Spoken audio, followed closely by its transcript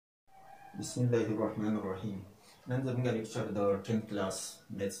Bismillahirrahmanirrahim. Nan zamiga lecture the 10th class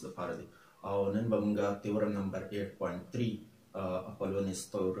maths the paradi. Nan bamunga theorem number 8.3 Apollonius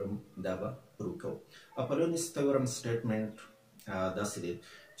theorem daba pruko. Apollonius theorem statement thus it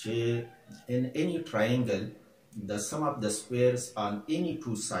is. In any triangle, the sum of the squares on any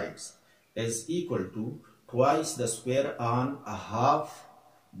two sides is equal to twice the square on a half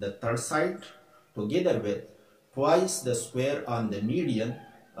the third side together with twice the square on the median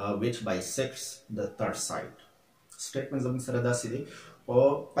which bisects the third side. Statement zam sarada sidi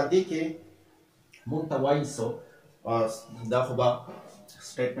o padike munta waiso da hoba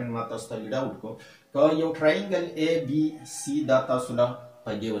statement mata sta lida utko to yo triangle ABC data sula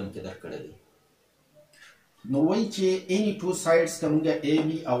pagewan ke dar kade no wai che any two sides kamunga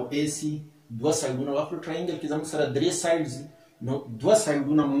AB au AC dua siduna wa triangle ki zam sara three sides no dua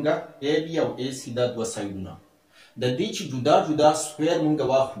siduna munga AB au AC da dua siduna د دې چې جدا جدا سکوير مونږ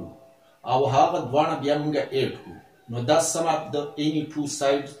واخلو او هغه دوانه بیا مونږ اډ کړو نو دا sum of the any two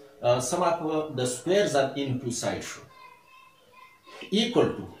sides sum of the squares on any two sides شو equal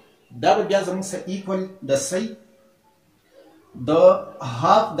to دا بیا زموږ سره equal د سي د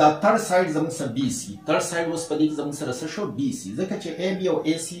half د third side زموږ سره BC third side اوس په دې کې زموږ سره څه شو BC ځکه چې AB او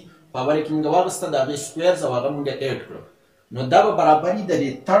AC په وړ کې مونږ واغسته دا به سکويرز او هغه مونږ اډ کړو نو دا به برابرۍ د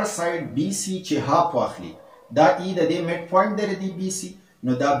third side BC چې half واخلي دا ای د دې میډ پوینټ دی د بی سی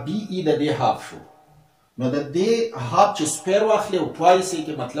نو دا بی ای د دې هاف شو نو د دې هاف چې سکوير واخلې او توایس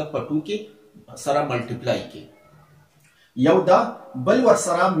کې مطلب په 2 کې سره ملټیپلای کې یو دا بل ور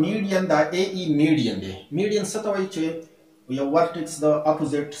سره میډین دا ای ای میډین دی میډین څه ته وایي چې یو ورټکس د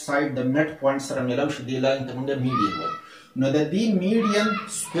اپوزیټ ساید د میډ پوینټ سره ملاو شي دی لاین ته موږ میډین وایو نو د دې میډین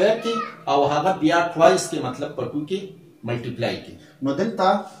سکوير کې او هغه بیا توایس کې مطلب په 2 کې ملټیپلای کې نو دلته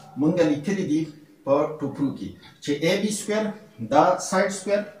موږ لیکلي دي per 2 proof ki che AB square da side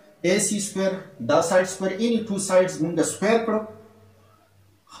square AC square da side square any two sides munga square kro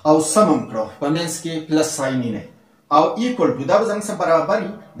au samam kro pamens ke plus sign ne au equal to da zang sa barabari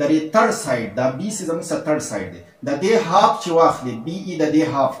da re third side da BC zang sa third side de da de half chi wakhli BE da de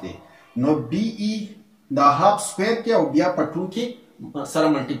half de no BE da half square ke au bia per 2 ke sara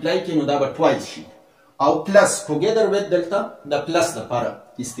multiply ke no da ba twice shi au plus together with delta da plus da para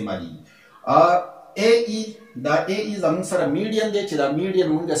istimali AE دا AE زمون سره میډین دی چې دا میډین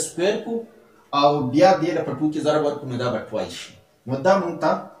مونږ سکوير کو او بیا دې له پټو کې ضرب ورکو نو دا به توایس شي نو دا مونږ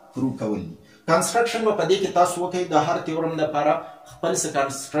ته پروف کول دي کنسټرکشن په دې کې تاسو وکړئ د هر تیورم لپاره خپل څه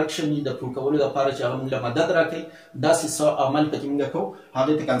کنسټرکشن دی د پروف کولو لپاره چې هغه موږ مدد راکړي دا څه عمل پکې موږ کوو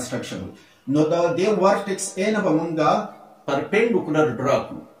هغه ته کنسټرکشن نو دا د ورټکس A نه به مونږ پرپینډیکولر ډرا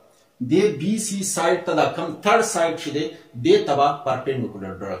کړو د BC سایډ ته دا کم تھرد سایډ چې دی د تبا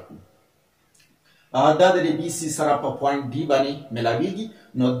پرپینډیکولر ډرا کړو دا د بی سی سره په پوینټ ډي باندې ملاويږي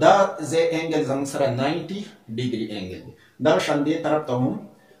نو دا زه انګل زموږ سره 90 ډیګري انګل دا شان دې طرف ته هم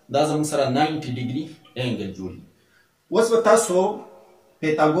دا زموږ سره 90 ډیګري انګل جوړي اوس به تاسو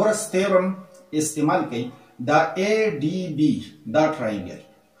پیتاګورس تھیورم استعمال کړئ دا اے ډي بی دا ټراینګل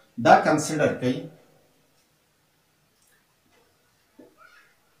دا کنسیډر کړئ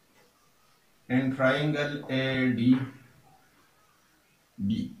ان ټراینګل اے ډي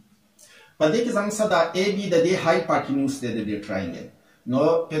بی پدې کې زموږ سره د اے بی د دې هایپوټینوس دی د دې ټراینګل نو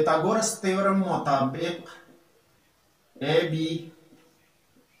پیتاګورس تھیورم مطابق اے بی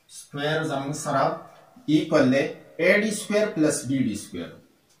سکوير زموږ سره ایکوال دی اے ډي سکوير پلس بی ډي سکوير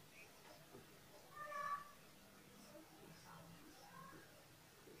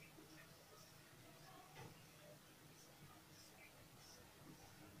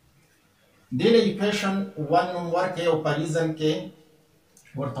دې له ایکویشن 1 نمبر کې او پریزن کې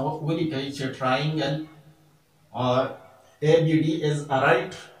ورته ولیکئ چې triangle or ABD is a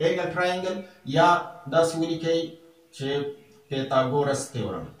right angle triangle یا داسې ولیکئ چې پیتاګورس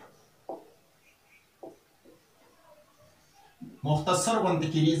تھیورم مختصر غوندې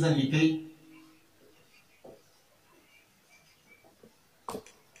کې ریزن لیکئ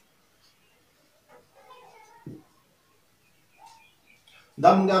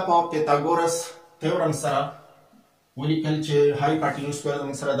دا موږ په پیتاګورس تھیورم سره ولیکل چې هایپوټینوس سکوير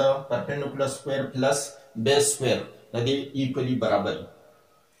زموږ سره د پرپینډیکولر سکوير پلس بیس سکوير د دې ایکوالي برابر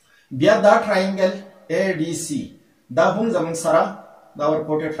بیا دا ټراینګل ADC دا هم زموږ سره دا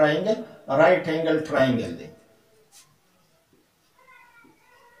ورکوټه ټراینګل رائټ اینګل ټراینګل دی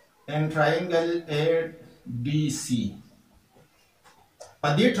ان ټراینګل ADC په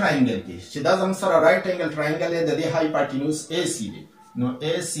دې ټراینګل کې چې دا زموږ سره رائټ اینګل ټراینګل دی د دې هایپوټینوس AC دی نو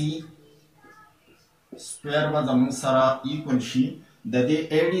AC سکوير به زموږ سره ایکوال شي د دې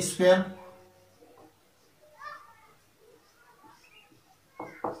AD سکوير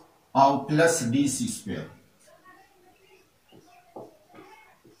او پلس D C سکویر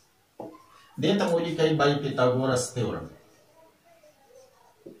دې ته ولیکئ بای پیتاګورس تیورم.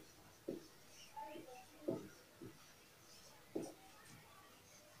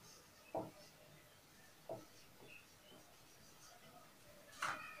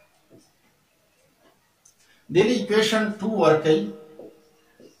 دې اکویشن 2 ورکئ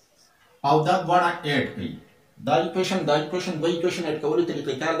او دا دواړه ایډ کړئ. دا اکویشن دو اکویشن ایډ کولو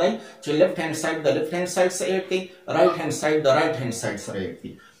طریقه کار دی چې لیفت هاند سایډ د لیفت هاند سایډ سره ایډ کړئ، رائټ هاند سایډ د رائټ هاند سایډ سره ایډ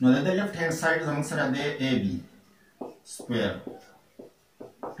کړئ. نو د لیفت هاند سایډ زموږ سره دی اے بی سکویر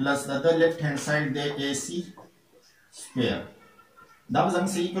پلس د لیفت هاند سایډ دی اے سی سکویر. دا به زموږ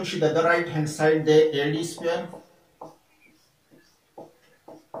سره ایکول شي د رائټ هاند سایډ دی اے ډي سکویر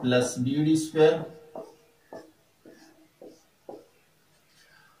پلس بی ډي سکویر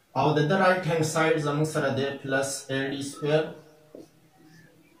او د رائټ هاند سایډ زموږ سره دی پلس اے ډي سکویر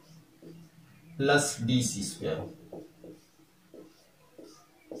پلس D C سکویر.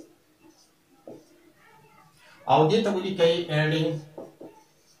 او دې ته ولیکئ ایډینګ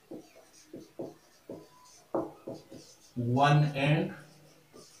 1 and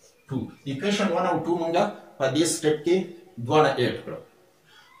 2. اکویشن 1 او 2 مونږه په دې سټپ کې دواړه ایډ کړو.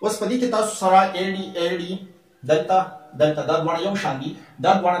 اوس په دې کې تاسو سره اے ډي دلته دا دواړه یو شان دي،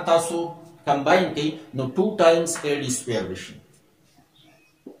 دا دواړه تاسو کمباین کړئ نو 2 ټایمز اے ډي سکویر بشي.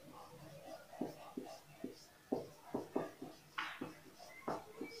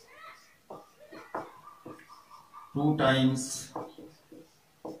 Two times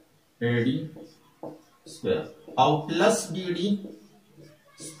A D square और plus D D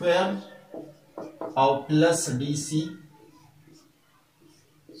square और plus D C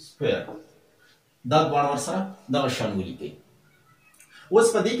square دا دوه ورسره د شاملې کوي. اوس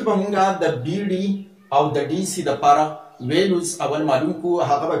په دې کې به موږ د بی ډي او د D C د لپاره ویلیوز اول معلوم کو،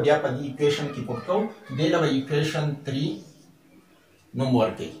 هغه به بیا په دې اکویشن کې پټ کوو. دې له اکویشن 3 نوم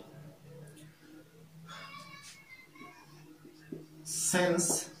ورکړي. since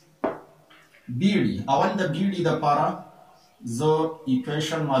BD اول د BD د لپاره زه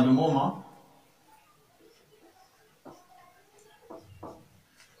اکویشن معلوموم.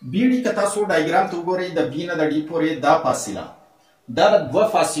 BD که تاسو ډایګرام ته وګورئ د B نه د D پورې دا فاصله دا د دوه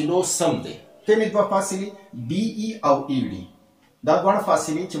فاصلو سم دی. کومې دوه فاصلې؟ BE او ED. دا دواړه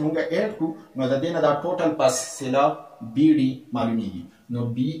فاصلې چې موږ ایډ کړو نو د دې نه دا ټوټل فاصله BD معلومیږي. نو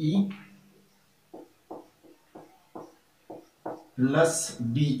BE plus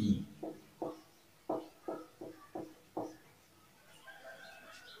DE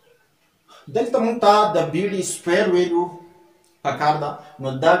دلته مونږ ته د BD سکویر ویلو پکار ده، نو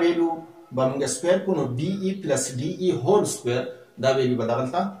دا ویلو به موږ سکویر کو نو BE plus DE هول سکویر دا ویلو به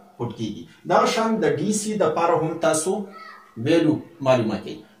دغلته پټ کیږي. دا شان د DC د لپاره هم تاسو ویلو معلومه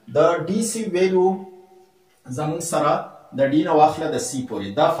کړئ. د DC ویلو زموږ سره د D نه واخله د C پورې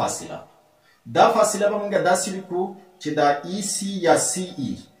دا فاصله به موږ داسې لیکو چې دا EC یا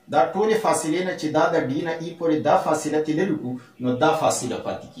CE دا ټولې فاصلې نه چې دا د D نه E پورې دا فاصله تللی کو نو دا فاصله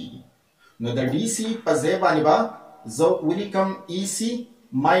پاتې کیږي. نو د DC په ځای باندې به زه ولیکم EC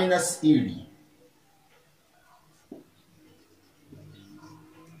minus ED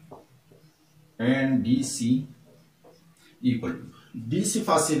and DC equal to DC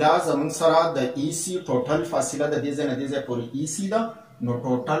فاصله زموږ سره د EC ټوټل فاصله د دې ځای نه دې ځای پورې EC ده، نو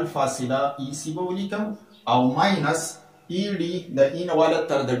ټوټل فاصله EC به ولیکم او ماینس ED د E نه والا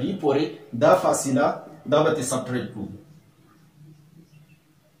تر د D پورې دا فاصله دا به ته سبټریکټ کوو.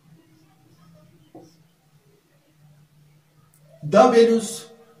 دا ویلیوز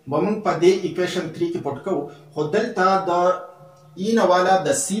به موږ په دې اکویشن 3 کې پټ کوو، خو دلته د E نه والا د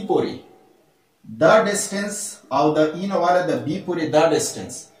C پورې دا ډسټنس او د E نه والا د B پورې دا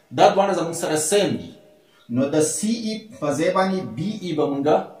ډسټنس دا دواړه زموږ سره سیم دي. نو د CE په ځای باندې BE به موږ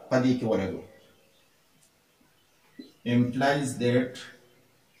په دې کې ولګو. implies that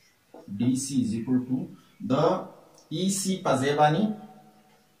DC is equal to the EC په ځای باندې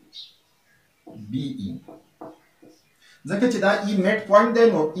BE. ځکه چې دا E میډ پوینټ دی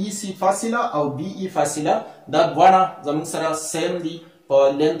نو EC فاصله او BE فاصله دا دواړه زموږ سره سیم دي په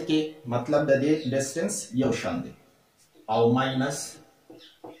لینث کې، مطلب د دې ډسټنس یو شان دی او ماینس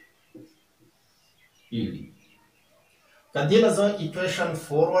ED. کدی له زه اکویشن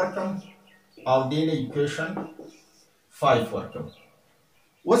 4 ورکم او دې له اکویشن 5 ورکم.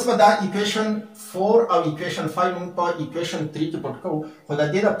 اوس به دا اکویشن 4 او اکویشن 5 موږ په اکویشن 3 کې پټ کوو، خو د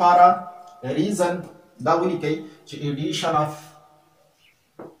دې لپاره ریزن دا ولیکئ چې ایډیشن اف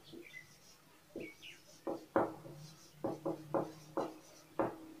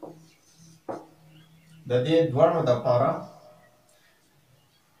د دې دواړو لپاره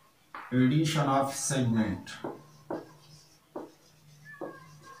addition of segment.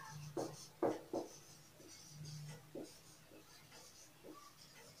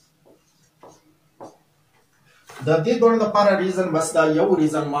 The dې دوه د لپاره ریزن بس دا یو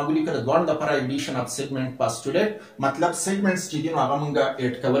ریزن ما ولیکل د دوه د لپاره ایډیشن اف سیګمنټ پاسټولیټ مطلب سیګمنټس چې دي نو هغه مونږه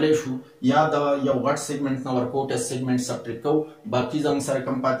اډ کولی شو یا د یو غټ سیګمنټ نه ورکوټ سیګمنټ سبټریکټ کوو باقي زموږ سره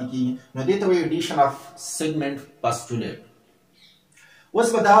کم پاتې کېږي نو دې ته وایي ایډیشن اف سیګمنټ پاسټولیټ. اوس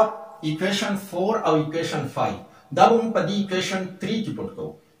به دا ایکویشن 4 او ایکویشن 5 دا به مونږ په دې ایکویشن 3 کې پټ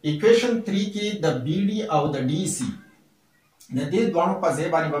کوو. ایکویشن 3 کې د بی ډي او د ډي سی د دې دواړو په ځای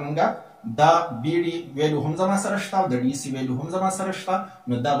باندې به مونږه دا بی ډي ویلو هم زما سره شته او د ډي سی ویلو هم زما سره شته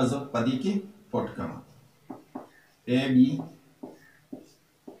نو دا به زه په دې کې پټ کړم. اے بي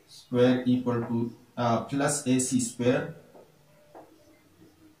سکویر ایکوال ټو پلس اے سی سکویر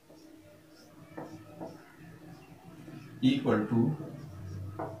equal to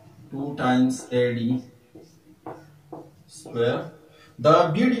 2 times AD square. The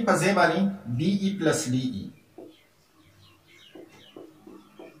BD په ځای باندې BE plus DE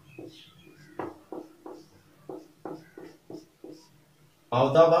او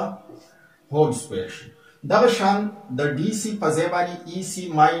دا به هول سکویر شي. دا به شان د DC په ځای باندې EC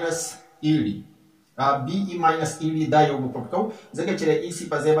minus ED BE minus ED دا یو به پټ کوو ځکه چې د EC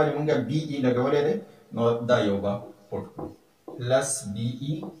په ځای باندې مونږ BE لګولی دی نو دا یو به پټ کوو plus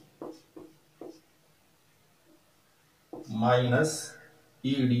BE minus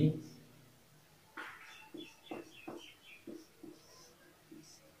ED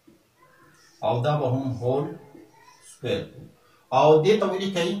او دا به هم هول سکویر او دې ته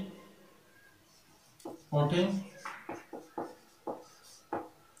ولیکئ putting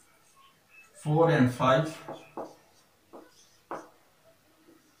 4 and 5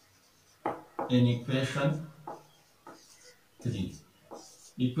 in equation 3.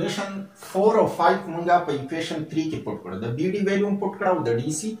 Equation 4 او 5 مونږه په equation 3 کې پټ کړو. د BD ویلیو هم پټ کړو او د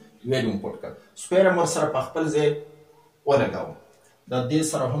DC ویلیو هم پټ کړو. سکویر هم ورسره په خپل ځای ولګاوو. د دې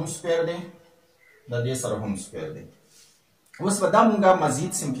سره هم سکویر دی د دې سره هم سکویر دی. اوس به دا مونږه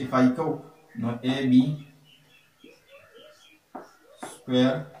مزید سمپلیفای کوو نو AB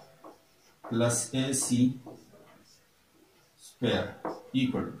square plus AC square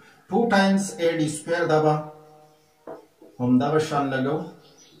equal to 2 times AD square دا به هم دا به شان لګو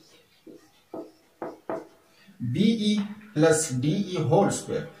BE plus DE whole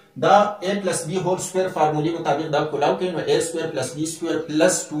square دا A plus B whole square فارمولی مطابق دا کلاو کوي نو A square plus B square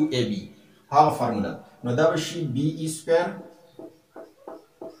plus 2AB هغه فارمولا نو دا به شي BE square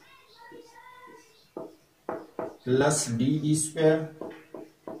plus DE square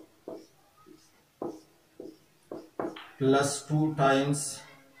plus 2 times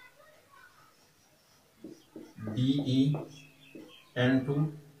DE into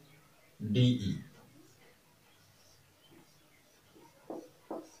DE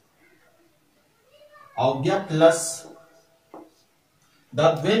او بیا plus دا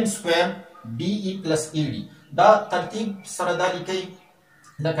دویم سکویر DE plus ED دا ترتیب سره دا لیکئ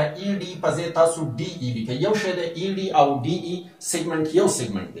لکه ED په ځای تاسو DE لیکئ یو شی دی ED او DE سیګمنټ یو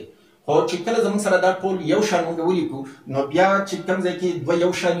سیګمنټ دی خو چې کله زموږ سره دا ټول یو شان مونږ ولیکو نو بیا چې کوم ځای کې دوه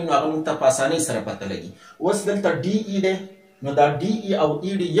یو شان وي نو هغه مونږ ته په اسانۍ سره پته لګي. اوس دلته DE دی نو دا DE او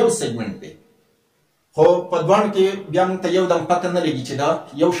ED یو سیګمنټ دی خو په دواړو کې بیا مونږ ته یو دم پته نه لګي چې دا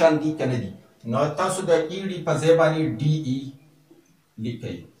یو شان دي که نه دي نو تاسو د ED په ځای باندې DE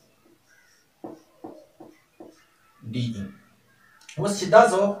لیکئ DE. اوس چې دا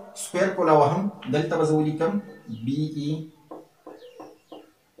زه سکویر کولاوهم دلته به زه ولیکم BE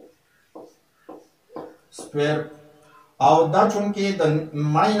سکویر او دا چونکې د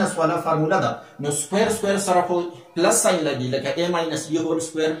ماینس والا فارمولا ده نو سکویر سکویر سره خو پلس ساین لګي لکه A minus B whole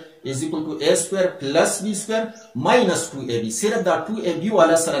square is equal to A square plus B square minus 2AB صرف دا 2AB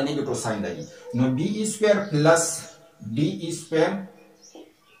والا سره نیگیټیو ساین لګي نو BE square plus DE square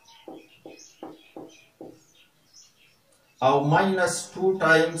او minus 2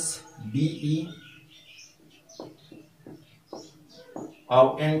 times BE او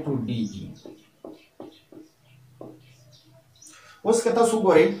into DE. اوس که تاسو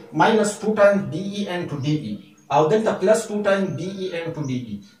ګورئ minus 2 times BE into DE او دلته plus 2 times BE into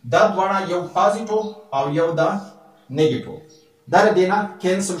DE دا دواړه یو پازیټیو او یو دا نیگیټیو دا د دې نه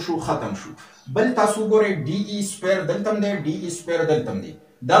کینسل شو ختم شو. بل تاسو ګورئ DE سکویر دلته هم دی DE سکویر دلته هم دی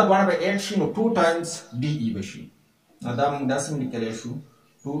دا دواړه به ایډ شي نو 2 times DE به شي نو دا موږ داسې لیکلی شو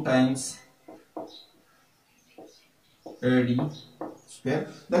 2 times AD سکویر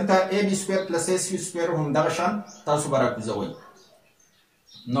دلته AB سکویر پلس AC سکویر هم دغه شان تاسو به راکوزوئ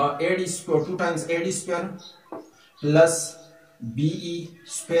نو AD square 2 times AD square plus BE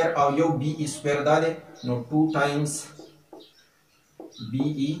square او یو BE square دا دی نو 2 times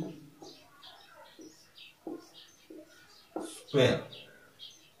BE square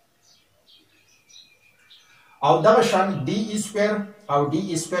او دغه شان DE square او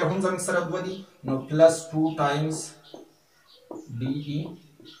DE square هم زموږ سره دوه دي نو plus 2 times DE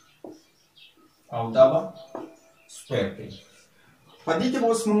او دا به square کوي. په دې کې به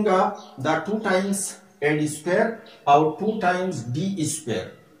اوس مونږ دا 2 times AD square او 2 times DE square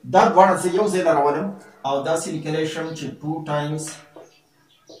دا دواړه زه یو ځای راولم او داسې لیکلی شم چې 2 times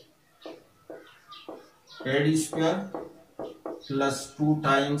AD square plus 2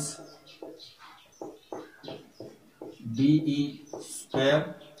 times DE square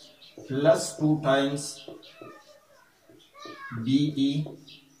plus 2 times DE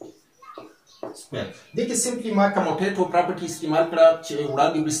square. دې کې سمپلی ما کموټیټو پراپرټي استعمال کړه چې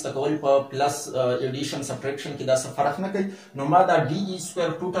وړاندې وروسته کول په پلس ایډیشن سبټریکشن کې دا څه فرق نه کوي نو ما دا DE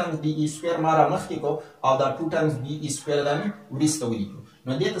square 2 times DE square ما را مخکې کو او دا 2 times DE square دا مې وروسته ولیکو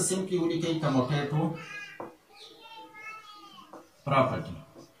نو دې ته سمپلی ولیکئ کموټیټو پراپرټي.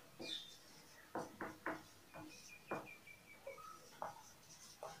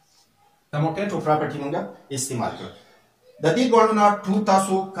 کموټیټو پراپرټي موږ استعمال کړو. د دې دواړو نه 2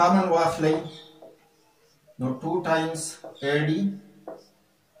 تاسو کامن واخلئ نو 2 times AD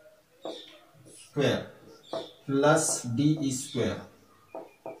square plus DE square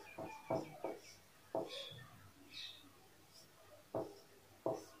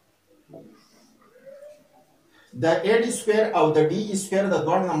د AD square او د DE square د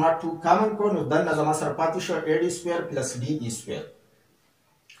دواړو نه ما 2 کامن کړو نو دلته زما سره پاتې شو AD square plus DE square.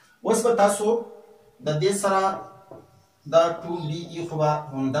 اوس به تاسو د دې سره دا 2DE خو به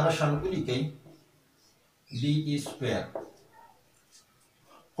همدغه شان ولیکئ DE square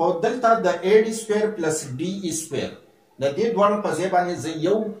خو دلته د AD square plus DE square د دې دواړو په ځای باندې زه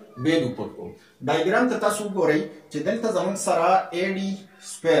یو ویلو پټ کوم. ډایګرام ته تاسو وګورئ چې دلته زموږ سره AD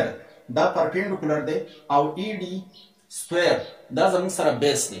square دا پرپینډیکولر دی او ED square دا زموږ سره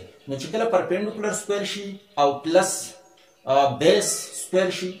بیس دی نو چې کله پرپینډیکولر سکویر شي او پلس بیس سکویر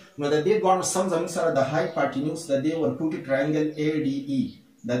شي نو د دې دواړو سم زموږ سره د هایپاټینیوس د دې ورکوټي ټرایانګل ADE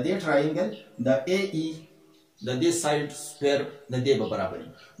د دې ټرایانګل د AE د دې سایډ سکویر د دې به برابر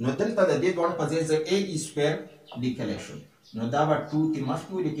نو دلته د دې دواړو په ځای زه AE سکویر لیکلی شم نو دا به 2 کې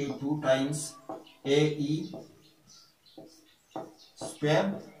مخکې ولیکئ 2 times AE square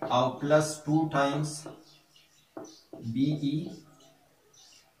او plus 2 times BE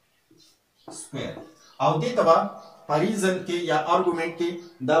square او دې ته به په ریزن کې یا آرګومنټ کې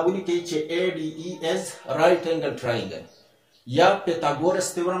دا ولیکئ چې ADE is right angle triangle یا Pythagoras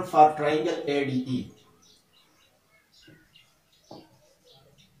theorem for triangle ADE.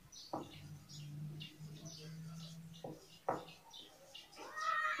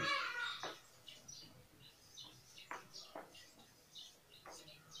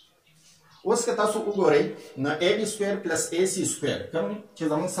 اوس که تاسو وګورئ نو AB square plus AC square کوم چې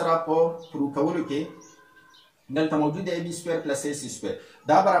زموږ سره په پرو کولو کې دلته موجود دی AB square plus AC square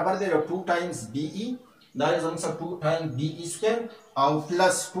دا برابر دی 2 times BE دا زموږ سره 2 times BE square او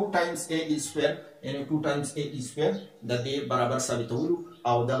plus 2 times AE square یعنی 2 times AE square د دې برابر ثابتولو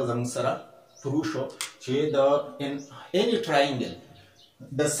او دا زموږ سره پرو شو چې د any triangle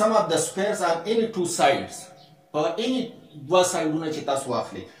the sum of the squares on any two sides په any دوه سایډونه چې تاسو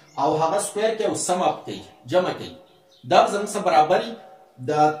واخلئ او هغه سکویر کې او سم اپ کوي جمع کوي دا زموږ سره برابري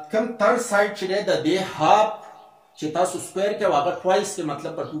د کم تر سایډ چې دی د دې هاف چې تاسو سکویر کې او هغه ټوایس کې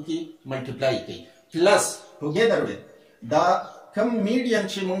مطلب په 2 کې ملټیپلای کوي پلس ټوګیدر ویت دا کم میډین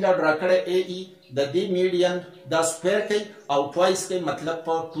چې مونږ ډرا کړی AE د دې میډین دا سکویر کوي او ټوایس کې مطلب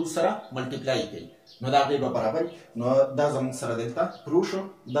په 2 سره ملټیپلای کوي نو دا غي به برابر نو دا زموږ سره دلته پرو شو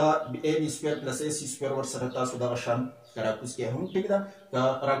دا AB square plus AC square ور سره تاسو دا شان راکوز کې هم ټیک ده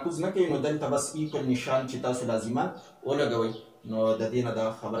که راکوز نه کوي نو دلته بس ایکول نشان چې تاسو لازمه ولګوئ نو د دې نه دا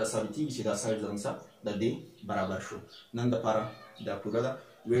خبره ثابتېږي چې دا سایډ زموږ سره د دې برابر شو. نن دپاره دا پوره ده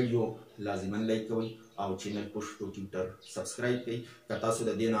ویډیو لازما لایک کوئ او چینل پشتو ټیوټر سبسکرایب کړئ که تاسو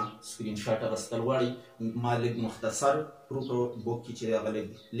د دې نه سکرین شاټ اخیستل غواړئ ما لږ مختصر پروکو بوک کې چې هغه لږ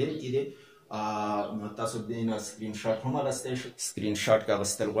لینک دی نو تاسو د دې نه سکرین شاټ هم اخیستی شئ سکرین شاټ که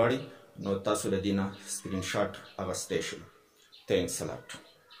اخیستل غواړئ نو تاسو د دې نه سکرین شاټ اخیستی شئ. تھینکس ا لاټ.